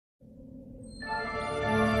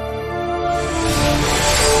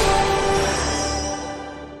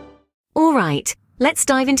Alright, let's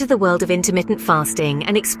dive into the world of intermittent fasting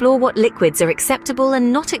and explore what liquids are acceptable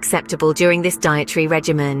and not acceptable during this dietary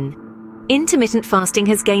regimen. Intermittent fasting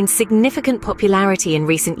has gained significant popularity in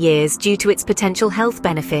recent years due to its potential health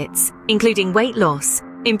benefits, including weight loss,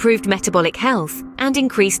 improved metabolic health, and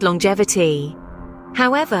increased longevity.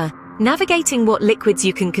 However, navigating what liquids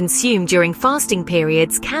you can consume during fasting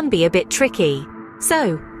periods can be a bit tricky.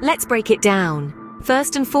 So, let's break it down.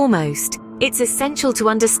 First and foremost, it's essential to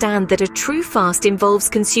understand that a true fast involves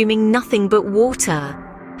consuming nothing but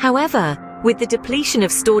water. However, with the depletion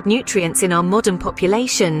of stored nutrients in our modern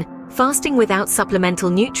population, fasting without supplemental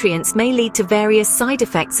nutrients may lead to various side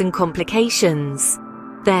effects and complications.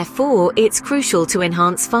 Therefore, it's crucial to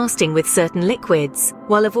enhance fasting with certain liquids,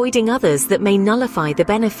 while avoiding others that may nullify the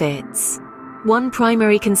benefits. One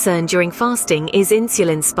primary concern during fasting is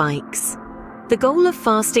insulin spikes. The goal of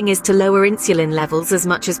fasting is to lower insulin levels as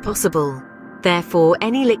much as possible. Therefore,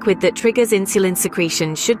 any liquid that triggers insulin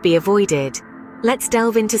secretion should be avoided. Let's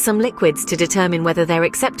delve into some liquids to determine whether they're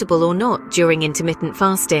acceptable or not during intermittent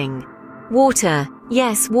fasting. Water.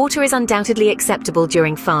 Yes, water is undoubtedly acceptable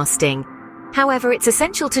during fasting. However, it's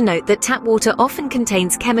essential to note that tap water often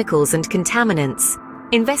contains chemicals and contaminants.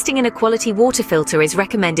 Investing in a quality water filter is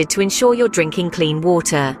recommended to ensure you're drinking clean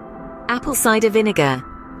water. Apple cider vinegar.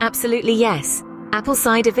 Absolutely yes. Apple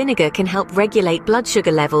cider vinegar can help regulate blood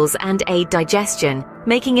sugar levels and aid digestion,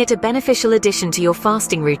 making it a beneficial addition to your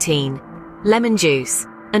fasting routine. Lemon juice.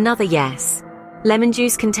 Another yes. Lemon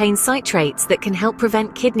juice contains citrates that can help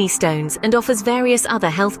prevent kidney stones and offers various other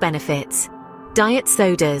health benefits. Diet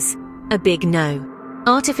sodas. A big no.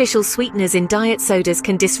 Artificial sweeteners in diet sodas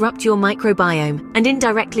can disrupt your microbiome and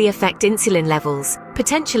indirectly affect insulin levels,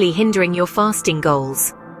 potentially hindering your fasting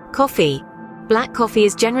goals. Coffee. Black coffee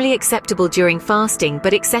is generally acceptable during fasting,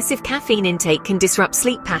 but excessive caffeine intake can disrupt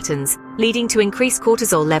sleep patterns, leading to increased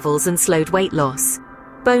cortisol levels and slowed weight loss.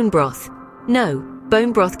 Bone broth. No,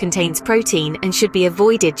 bone broth contains protein and should be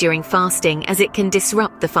avoided during fasting as it can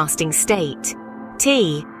disrupt the fasting state.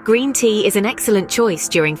 Tea. Green tea is an excellent choice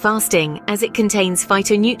during fasting as it contains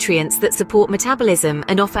phytonutrients that support metabolism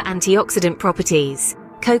and offer antioxidant properties.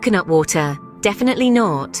 Coconut water. Definitely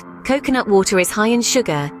not. Coconut water is high in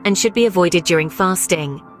sugar and should be avoided during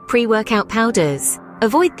fasting. Pre-workout powders.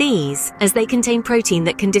 Avoid these as they contain protein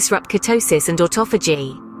that can disrupt ketosis and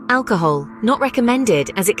autophagy. Alcohol. Not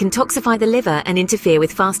recommended as it can toxify the liver and interfere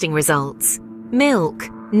with fasting results. Milk.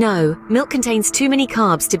 No, milk contains too many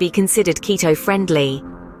carbs to be considered keto-friendly.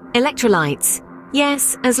 Electrolytes.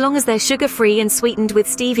 Yes, as long as they're sugar-free and sweetened with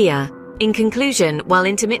stevia. In conclusion, while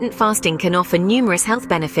intermittent fasting can offer numerous health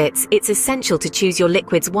benefits, it's essential to choose your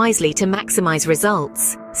liquids wisely to maximize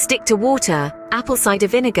results. Stick to water, apple cider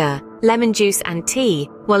vinegar, lemon juice and tea,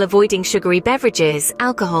 while avoiding sugary beverages,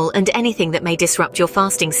 alcohol, and anything that may disrupt your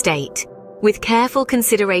fasting state. With careful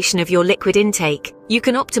consideration of your liquid intake, you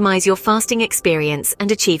can optimize your fasting experience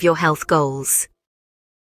and achieve your health goals.